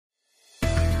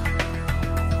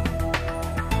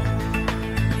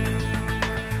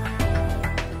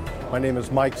My name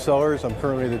is Mike Sellers. I'm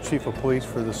currently the Chief of Police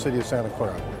for the City of Santa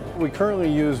Clara. We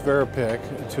currently use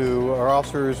VeriPic to our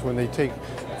officers, when they take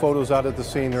photos out at the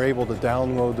scene, they're able to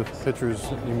download the pictures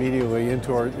immediately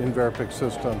into our VeriPic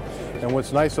system. And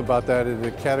what's nice about that is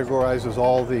it categorizes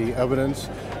all the evidence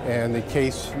and the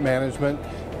case management.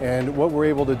 And what we're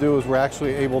able to do is we're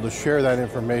actually able to share that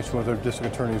information with our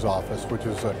district attorney's office, which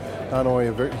is not only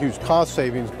a very huge cost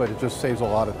savings, but it just saves a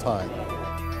lot of time.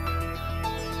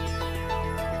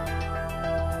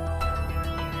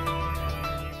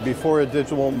 Before a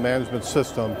digital management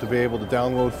system, to be able to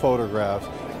download photographs,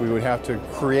 we would have to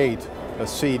create a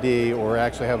CD or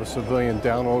actually have a civilian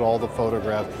download all the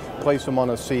photographs, place them on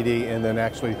a CD, and then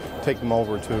actually take them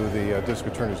over to the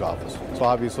district attorney's office. So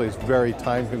obviously it's very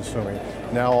time consuming.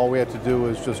 Now all we have to do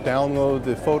is just download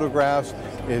the photographs.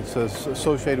 It's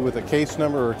associated with a case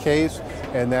number or case,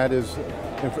 and that is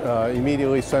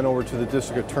immediately sent over to the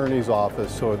district attorney's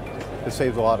office. So it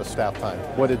saves a lot of staff time.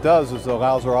 What it does is it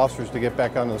allows our officers to get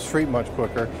back on the street much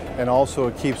quicker, and also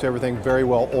it keeps everything very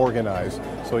well organized.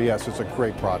 So yes, it's a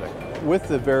great product. With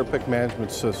the VeriPic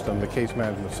management system, the case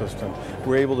management system,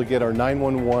 we're able to get our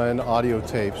 911 audio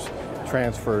tapes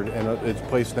transferred, and it's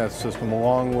placed in that system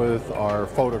along with our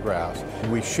photographs.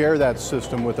 We share that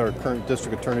system with our current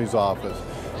district attorney's office.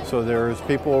 So there's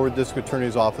people over at the district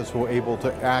attorney's office who are able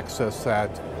to access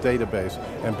that database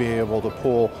and be able to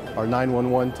pull our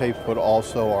 911 tapes, but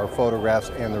also our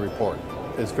photographs and the report.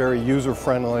 It's very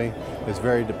user-friendly, it's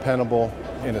very dependable,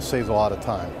 and it saves a lot of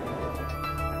time.